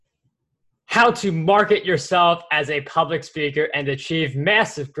how to market yourself as a public speaker and achieve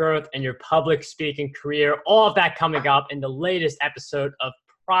massive growth in your public speaking career. All of that coming up in the latest episode of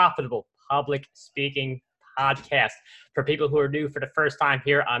Profitable Public Speaking Podcast. For people who are new for the first time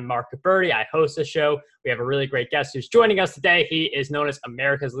here, I'm Mark Gabberty. I host the show. We have a really great guest who's joining us today. He is known as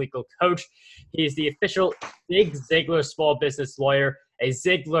America's Legal Coach. He's the official Zig Ziglar small business lawyer, a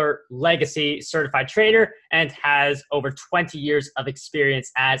Ziglar Legacy certified trainer, and has over 20 years of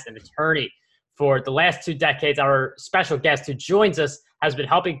experience as an attorney. For the last 2 decades, our special guest who joins us has been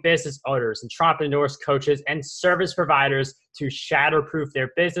helping business owners, entrepreneurs, coaches, and service providers to shatterproof their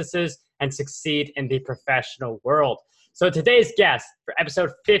businesses and succeed in the professional world. So today's guest for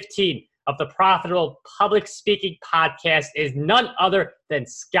episode 15 of the Profitable Public Speaking Podcast is none other than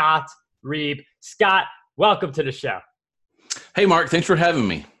Scott Reeb. Scott, welcome to the show. Hey, Mark. Thanks for having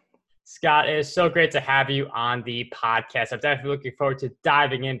me. Scott, it is so great to have you on the podcast. I'm definitely looking forward to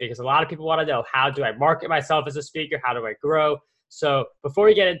diving in because a lot of people want to know, how do I market myself as a speaker? How do I grow? So before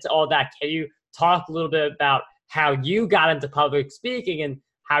we get into all that, can you talk a little bit about how you got into public speaking and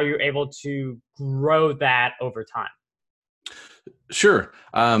how you're able to grow that over time? Sure.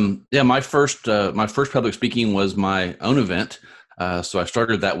 My first public speaking was my own event. So I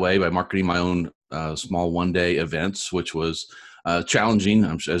started that way by marketing my own small one-day events, which was challenging,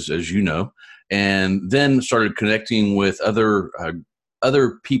 as you know, and then started connecting with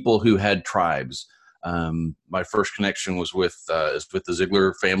other people who had tribes. My first connection was with the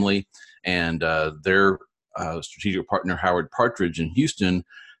Ziglar family, and their strategic partner, Howard Partridge in Houston,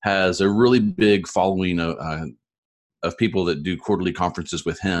 has a really big following of people that do quarterly conferences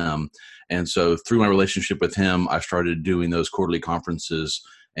with him. And so through my relationship with him, I started doing those quarterly conferences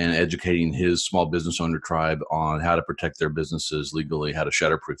and educating his small business owner tribe on how to protect their businesses legally, how to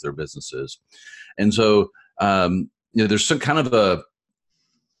shatterproof their businesses. And so, there's some kind of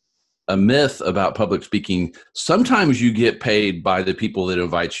a myth about public speaking. Sometimes you get paid by the people that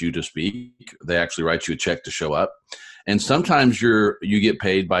invite you to speak. They actually write you a check to show up. And sometimes you get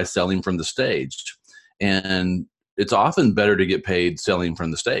paid by selling from the stage. And it's often better to get paid selling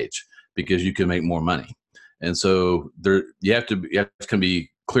from the stage because you can make more money. And so you have to be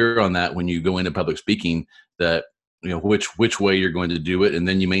clear on that when you go into public speaking, that which way you're going to do it, and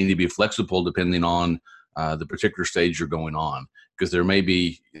then you may need to be flexible depending on the particular stage you're going on, because they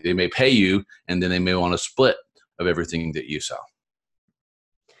may pay you, and then they may want a split of everything that you sell.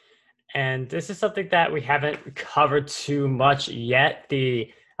 And this is something that we haven't covered too much yet, the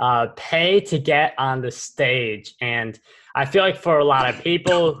pay to get on the stage. And I feel like for a lot of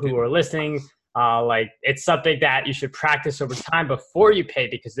people who are listening, it's something that you should practice over time before you pay,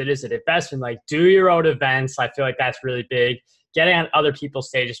 because it is an investment. Like, do your own events. I feel like that's really big. Getting on other people's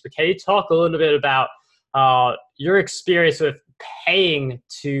stages. But can you talk a little bit about your experience with paying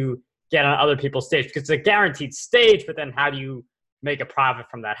to get on other people's stage? Because it's a guaranteed stage, but then how do you make a profit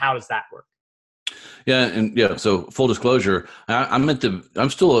from that? How does that work? So full disclosure, I'm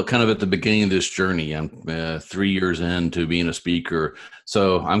still kind of at the beginning of this journey. I'm 3 years into being a speaker,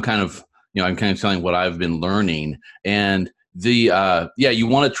 so I'm kind of telling what I've been learning. And you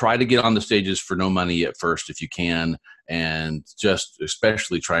want to try to get on the stages for no money at first if you can, and just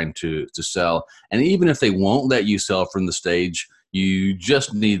especially trying to sell. And even if they won't let you sell from the stage, you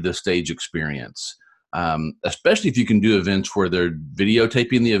just need the stage experience. Especially if you can do events where they're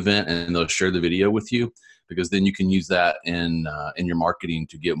videotaping the event and they'll share the video with you, because then you can use that in your marketing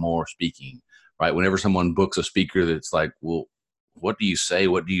to get more speaking, right? Whenever someone books a speaker that's like, well, what do you say?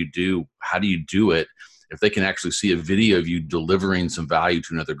 What do you do? How do you do it? If they can actually see a video of you delivering some value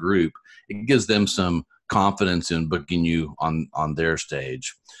to another group, it gives them some confidence in booking you on their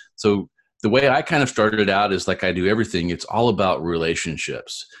stage. So the way I kind of started out is like I do everything. It's all about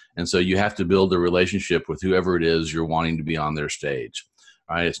relationships. And so you have to build a relationship with whoever it is you're wanting to be on their stage,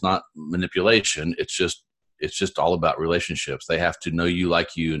 right? It's not manipulation. It's just all about relationships. They have to know you,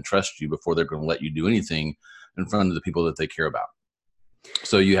 like you, and trust you before they're going to let you do anything in front of the people that they care about.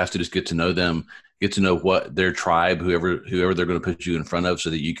 So you have to just get to know them, get to know what their tribe, whoever they're going to put you in front of, so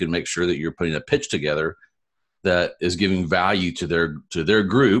that you can make sure that you're putting a pitch together that is giving value to their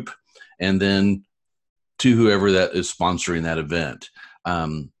group, and then to whoever that is sponsoring that event.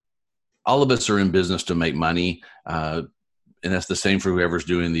 All of us are in business to make money, and that's the same for whoever's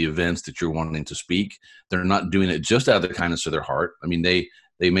doing the events that you're wanting to speak. They're not doing it just out of the kindness of their heart. I mean, they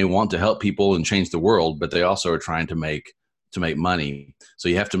may want to help people and change the world, but they also are trying to make money. So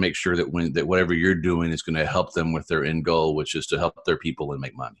you have to make sure that whatever you're doing is going to help them with their end goal, which is to help their people and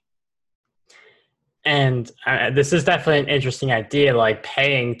make money. And this is definitely an interesting idea, like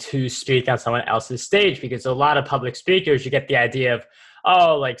paying to speak on someone else's stage, because a lot of public speakers, you get the idea of,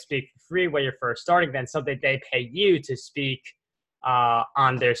 oh, like speak for free when you're first starting, then something they pay you to speak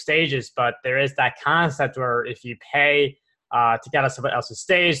on their stages. But there is that concept where if you pay to get on someone else's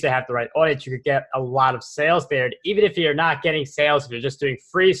stage, they have the right audience, you could get a lot of sales there. And even if you're not getting sales, if you're just doing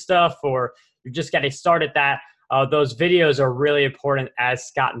free stuff or you're just getting started, that those videos are really important, as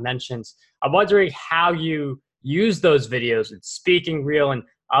Scott mentions. I'm wondering how you use those videos and speaking reel and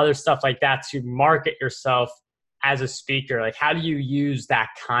other stuff like that to market yourself as a speaker. Like, how do you use that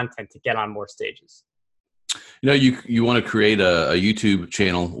content to get on more stages? You want to create a YouTube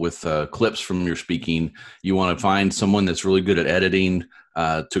channel with clips from your speaking. You want to find someone that's really good at editing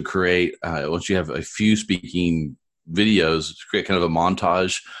to create, once you have a few speaking videos, to create kind of a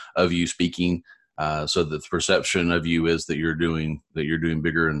montage of you speaking, so that the perception of you is that you're doing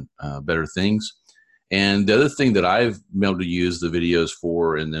bigger and better things. And the other thing that I've been able to use the videos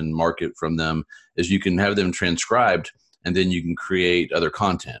for and then market from them is you can have them transcribed, and then you can create other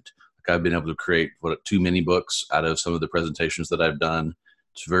content. Like I've been able to create 2 mini books out of some of the presentations that I've done.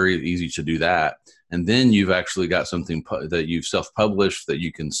 It's very easy to do that. And then you've actually got something that you've self-published that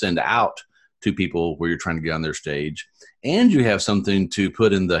you can send out to people where you're trying to get on their stage. And you have something to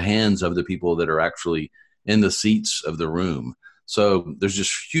put in the hands of the people that are actually in the seats of the room. So there's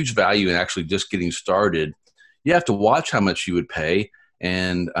just huge value in actually just getting started. You have to watch how much you would pay.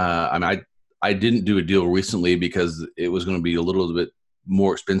 And I didn't do a deal recently because it was going to be a little bit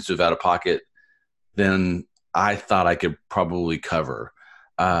more expensive out of pocket than I thought I could probably cover.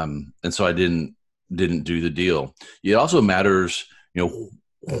 And so I didn't do the deal. It also matters,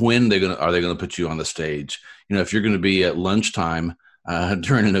 when are they going to put you on the stage? If you're going to be at lunchtime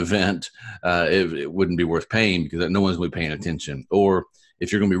during an event, it wouldn't be worth paying because no one's going to be paying attention. Or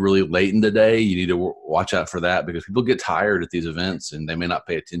if you're going to be really late in the day, you need to watch out for that because people get tired at these events and they may not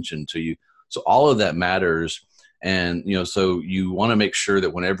pay attention to you. So all of that matters. And, so you want to make sure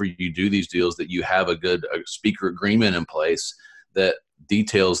that whenever you do these deals that you have a good speaker agreement in place that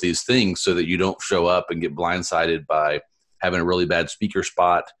details these things so that you don't show up and get blindsided by having a really bad speaker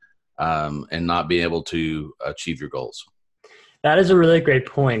spot and not being able to achieve your goals. That is a really great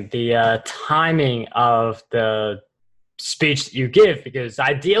point. The timing of the speech that you give, because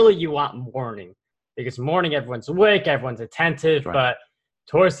ideally you want morning, because morning everyone's awake, everyone's attentive, right. But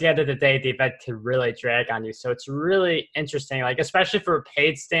towards the end of the day, the event can really drag on you. So it's really interesting, like especially for a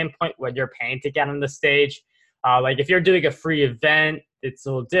paid standpoint, when you're paying to get on the stage. Like if you're doing a free event, it's a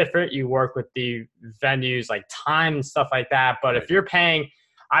little different. You work with the venues like time and stuff like that. But if you're paying,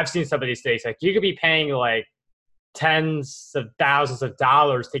 I've seen some of these things, like you could be paying like tens of thousands of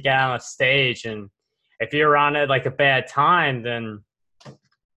dollars to get on a stage. And if you're on it like a bad time, then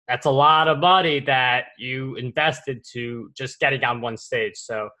that's a lot of money that you invested to just getting on one stage.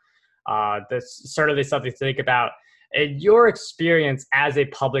 So that's certainly something to think about. In your experience as a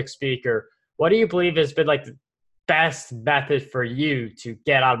public speaker, what do you believe has been like the best method for you to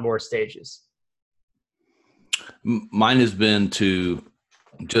get on more stages? Mine has been to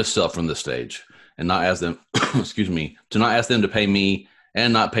just sell from the stage and not ask them, to not ask them to pay me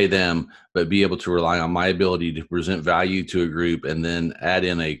and not pay them, but be able to rely on my ability to present value to a group and then add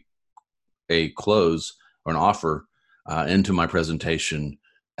in a close or an offer into my presentation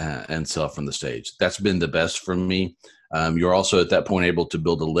and sell from the stage. That's been the best for me. You're also at that point able to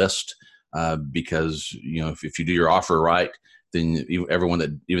build a list because, if you do your offer right, then everyone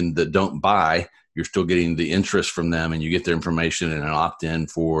that don't buy, you're still getting the interest from them and you get their information and an opt-in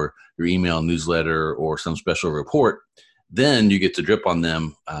for your email newsletter or some special report. Then you get to drip on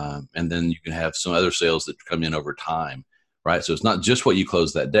them and then you can have some other sales that come in over time, right? So it's not just what you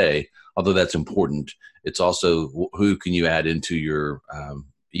close that day, although that's important. It's also who can you add into your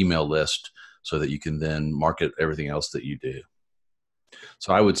email list so that you can then market everything else that you do.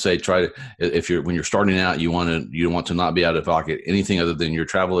 So I would say when you're starting out, you want to not be out of pocket anything other than your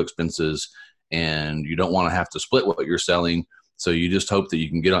travel expenses, and you don't want to have to split what you're selling. So you just hope that you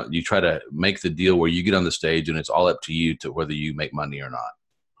can get on, you try to make the deal where you get on the stage and it's all up to you to whether you make money or not.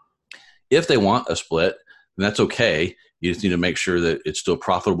 If they want a split, then that's okay. You just need to make sure that it's still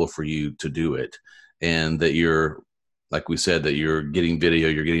profitable for you to do it. And that you're, like we said, that you're getting video,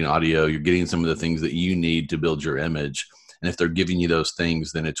 you're getting audio, you're getting some of the things that you need to build your image. And if they're giving you those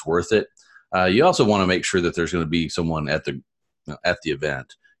things, then it's worth it. You also want to make sure that there's going to be someone at the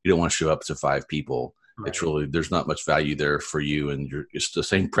event. You don't want to show up to 5 people. Right. It's really, there's not much value there for you, and it's the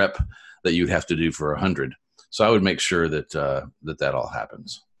same prep that you'd have to do for 100. So I would make sure that that all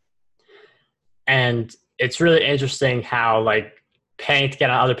happens. And it's really interesting how like paying to get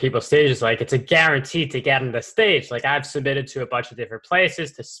on other people's stages, like it's a guarantee to get on the stage. Like I've submitted to a bunch of different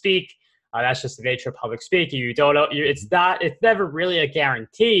places to speak. That's just the nature of public speaking. You don't know, it's never really a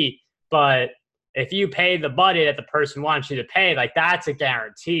guarantee, but if you pay the money that the person wants you to pay, like that's a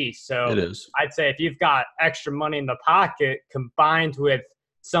guarantee. So It is. I'd say if you've got extra money in the pocket combined with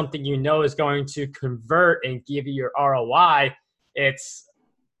something you know is going to convert and give you your ROI, it's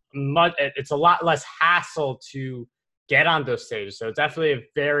a lot less hassle to get on those stages. So it's definitely a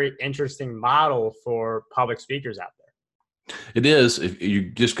very interesting model for public speakers out there. It is. You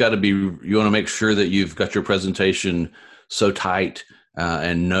just got to you want to make sure that you've got your presentation so tight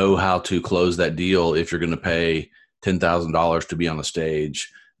and know how to close that deal if you're going to pay $10,000 to be on the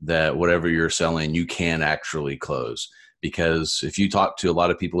stage, that whatever you're selling, you can actually close. Because if you talk to a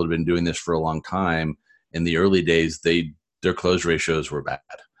lot of people who have been doing this for a long time, in the early days, their close ratios were bad.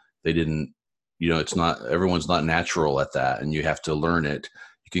 They didn't, everyone's not natural at that, and you have to learn it.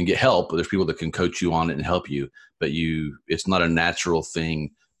 You can get help, but there's people that can coach you on it and help you, but it's not a natural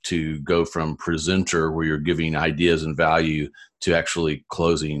thing to go from presenter where you're giving ideas and value to actually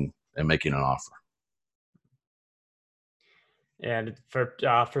closing and making an offer. And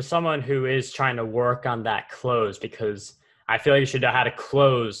for someone who is trying to work on that close, because I feel like you should know how to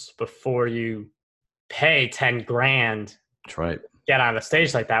close before you pay 10 grand. That's right. Get on a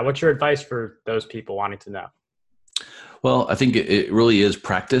stage like that. What's your advice for those people wanting to know? Well, I think it really is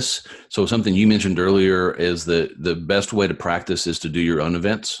practice. So something you mentioned earlier is that the best way to practice is to do your own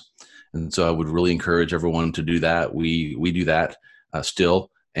events. And so I would really encourage everyone to do that. We do that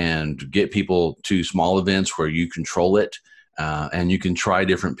still, and get people to small events where you control it. And you can try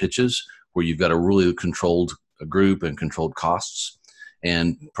different pitches where you've got a really controlled group and controlled costs,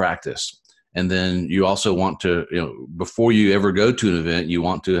 and practice. And then you also want to, before you ever go to an event, you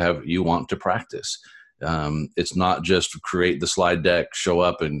want to practice. It's not just create the slide deck, show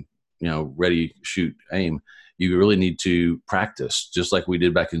up and, ready, shoot, aim. You really need to practice, just like we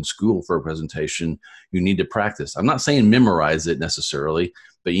did back in school for a presentation. You need to practice. I'm not saying memorize it necessarily,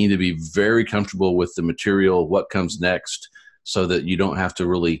 but you need to be very comfortable with the material, what comes next, so that you don't have to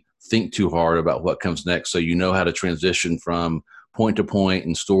really think too hard about what comes next. So you know how to transition from point to point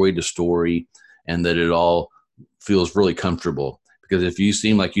and story to story, and that it all feels really comfortable. Because if you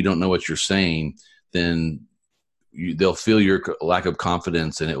seem like you don't know what you're saying, then they'll feel your lack of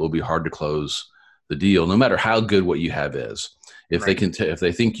confidence, and it will be hard to close the deal, no matter how good what you have is. If right. If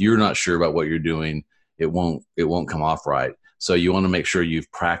they think you're not sure about what you're doing, it won't come off right. So you want to make sure you've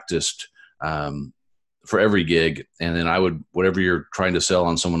practiced for every gig. And then whatever you're trying to sell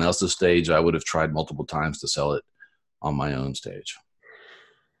on someone else's stage, I would have tried multiple times to sell it on my own stage.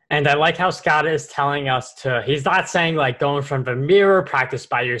 And I like how Scott is telling us he's not saying like go in front of a mirror, practice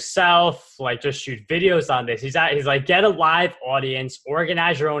by yourself, like just shoot videos on this. He's like, get a live audience,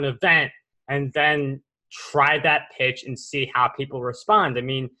 organize your own event, and then try that pitch and see how people respond. I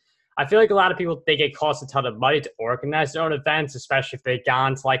mean, I feel like a lot of people, they get cost a ton of money to organize their own events, especially if they've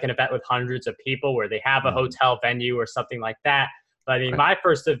gone to like an event with hundreds of people where they have a hotel venue or something like that. But I mean, my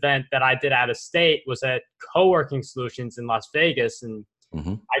first event that I did out of state was at Co-working Solutions in Las Vegas. And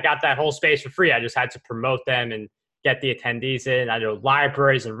I got that whole space for free. I just had to promote them and get the attendees in. I know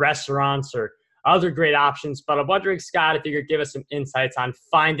libraries and restaurants or other great options. But I'm wondering, Scott, if you could give us some insights on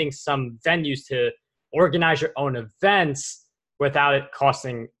finding some venues to organize your own events without it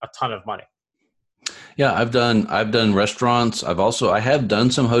costing a ton of money. Yeah, I've done restaurants. I have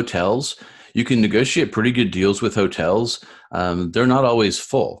done some hotels. You can negotiate pretty good deals with hotels. They're not always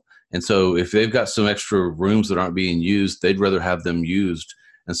full. And so if they've got some extra rooms that aren't being used, they'd rather have them used.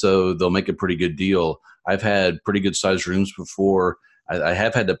 And so they'll make a pretty good deal. I've had pretty good sized rooms before. I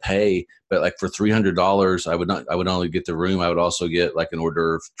have had to pay, but like for $300, I would not only get the room, I would also get like an hors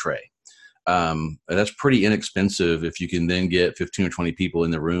d'oeuvre tray. That's pretty inexpensive if you can then get 15 or 20 people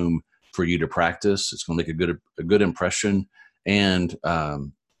in the room for you to practice. It's going to make a good impression, and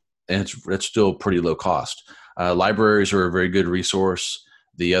it's still pretty low cost. Libraries are a very good resource.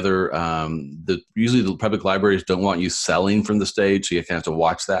 Usually the public libraries don't want you selling from the stage, so you have to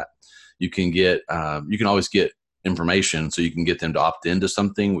watch that. You can always get information, so you can get them to opt into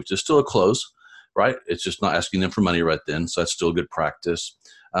something, which is still a close, right? It's just not asking them for money right then, so that's still good practice.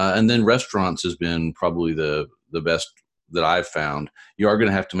 And then restaurants has been probably the best that I've found. You are going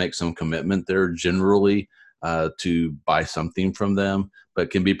to have to make some commitment there generally to buy something from them, but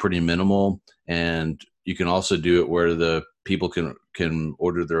can be pretty minimal. And you can also do it where the people can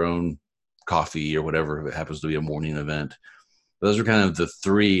order their own coffee or whatever if it happens to be a morning event. Those are kind of the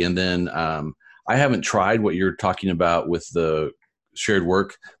three. And then I haven't tried what you're talking about with the shared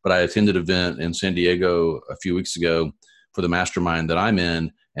work, but I attended an event in San Diego a few weeks ago for the mastermind that I'm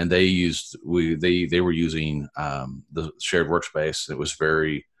in, and they were using the shared workspace. It was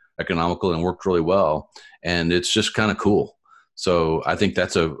economical and worked really well. And it's just kind of cool. So I think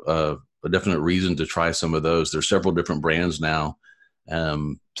that's a definite reason to try some of those. There's several different brands now.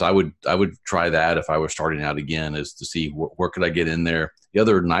 So I would try that if I were starting out again, is to see where could I get in there. The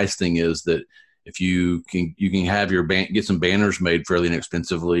other nice thing is that if you can have get some banners made fairly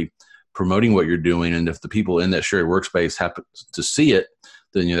inexpensively promoting what you're doing. And if the people in that shared workspace happen to see it,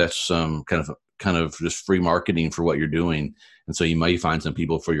 then that's some kind of just free marketing for what you're doing. And so you may find some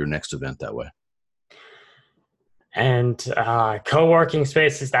people for your next event that way. And co-working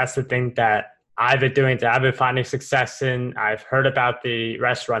spaces, that's the thing that I've been doing, that I've been finding success in. I've heard about the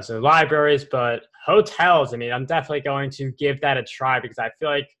restaurants and libraries, but hotels, I mean, I'm definitely going to give that a try, because I feel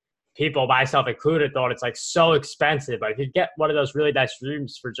like people, myself included, thought it's like so expensive. But if you get one of those really nice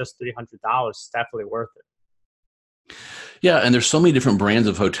rooms for just $300, it's definitely worth it. Yeah, and there's so many different brands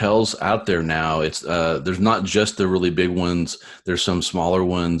of hotels out there now. It's there's not just the really big ones. There's some smaller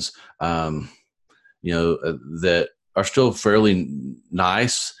ones, that are still fairly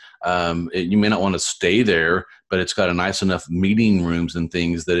nice. You may not want to stay there, but it's got a nice enough meeting rooms and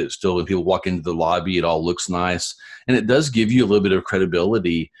things that it still, when people walk into the lobby, it all looks nice, and it does give you a little bit of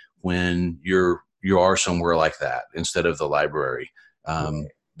credibility when you are somewhere like that instead of the library.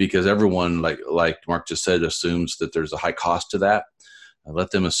 Because everyone, like Mark just said, assumes that there's a high cost to that.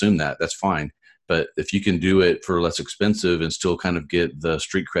 Let them assume that. That's fine. But if you can do it for less expensive and still kind of get the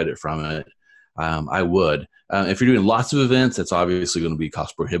street credit from it, I would. If you're doing lots of events, that's obviously going to be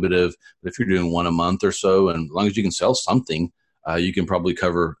cost prohibitive. But if you're doing one a month or so, and as long as you can sell something, you can probably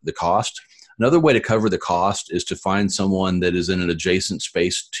cover the cost. Another way to cover the cost is to find someone that is in an adjacent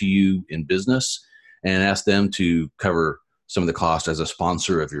space to you in business and ask them to cover some of the cost as a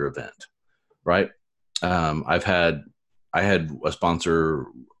sponsor of your event, right? I had a sponsor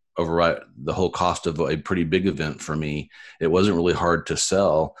override the whole cost of a pretty big event for me. It wasn't really hard to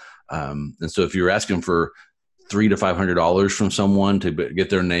sell. And so if you're asking for $300 to $500 from someone to get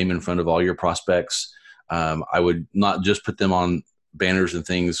their name in front of all your prospects, I would not just put them on banners and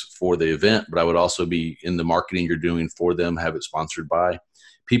things for the event, but I would also be in the marketing you're doing for them, have it sponsored by.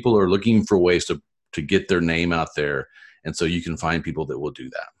 People are looking for ways to get their name out there. And so you can find people that will do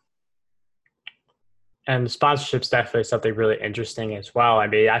that. And sponsorship's definitely something really interesting as well. I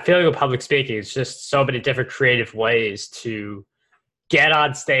mean, I feel like with public speaking, it's just so many different creative ways to get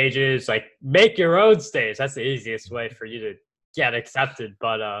on stages, like make your own stage. That's the easiest way for you to get accepted.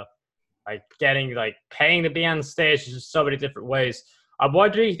 But paying to be on stage is just so many different ways. I'm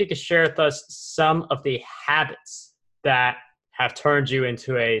wondering if you could share with us some of the habits that have turned you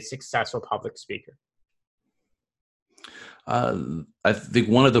into a successful public speaker. I think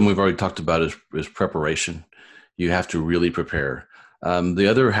one of them we've already talked about is preparation. You have to really prepare. The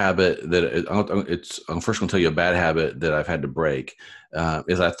other habit I'm first going to tell you a bad habit that I've had to break,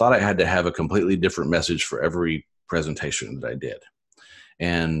 is I thought I had to have a completely different message for every presentation that I did.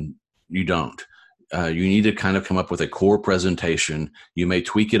 And you don't. You need to kind of come up with a core presentation. You may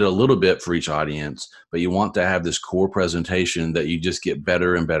tweak it a little bit for each audience, but you want to have this core presentation that you just get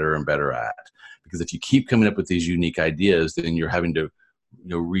better and better and better at. Because if you keep coming up with these unique ideas, then you're having to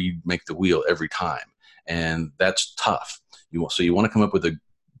remake the wheel every time. And that's tough. So you want to come up with a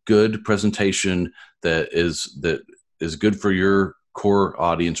good presentation that is good for your core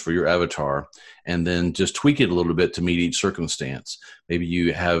audience, for your avatar, and then just tweak it a little bit to meet each circumstance. Maybe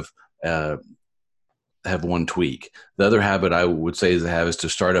you have one tweak. The other habit I would say is to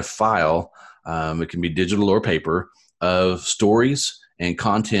start a file. It can be digital or paper, of stories and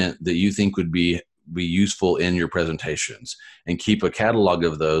content that you think would be useful in your presentations, and keep a catalog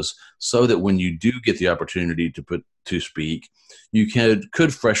of those so that when you do get the opportunity to speak, you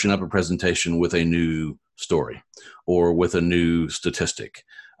could freshen up a presentation with a new story or with a new statistic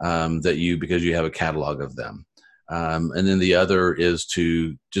because you have a catalog of them. And then the other is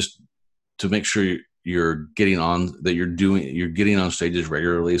to make sure you're getting on stages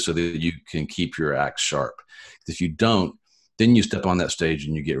regularly so that you can keep your act sharp. If you don't, then you step on that stage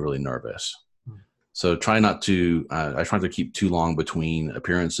and you get really nervous. So I try not to keep too long between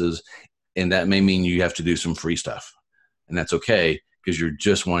appearances, and that may mean you have to do some free stuff, and that's okay because you're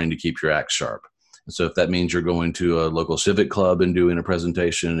just wanting to keep your act sharp. And so if that means you're going to a local civic club and doing a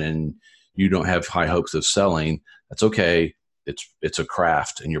presentation and you don't have high hopes of selling, that's okay. It's a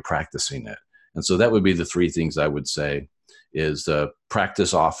craft and you're practicing it. And so that would be the three things I would say is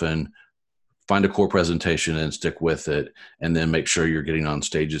practice often, find a core presentation and stick with it, and then make sure you're getting on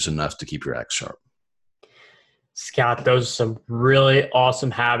stages enough to keep your act sharp. Scott, those are some really awesome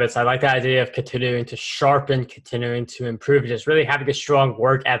habits. I like the idea of continuing to sharpen, continuing to improve, just really having a strong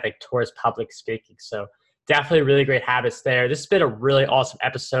work ethic towards public speaking. So definitely really great habits there. This has been a really awesome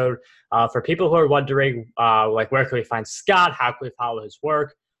episode. For people who are wondering, where can we find Scott? How can we follow his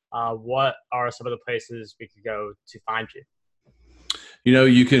work? What are some of the places we could go to find you?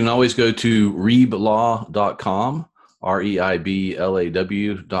 You can always go to reiblaw.com,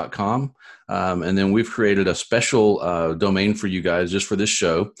 REIBLAW.com. And then we've created a special domain for you guys just for this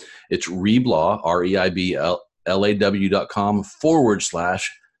show. It's reiblaw,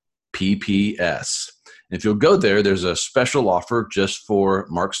 REIBLAW.com/PPS. And if you'll go there, there's a special offer just for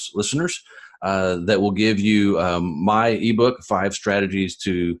Mark's listeners that will give you my ebook, 5 Strategies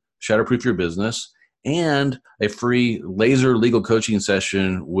to Shatterproof Your Business, and a free laser legal coaching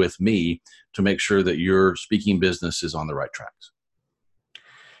session with me to make sure that your speaking business is on the right tracks.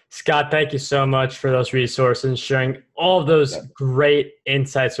 Scott, thank you so much for those resources and sharing all of those great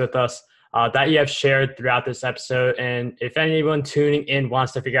insights with us that you have shared throughout this episode. And if anyone tuning in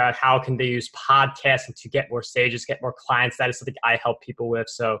wants to figure out how can they use podcasting to get more stages, get more clients, that is something I help people with.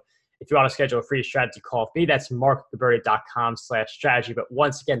 So if you want to schedule a free strategy call with me, that's markgaburdi.com/strategy. But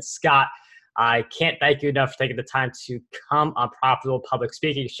once again, Scott, I can't thank you enough for taking the time to come on Profitable Public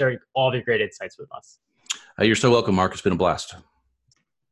Speaking, sharing all of your great insights with us. You're so welcome, Mark. It's been a blast.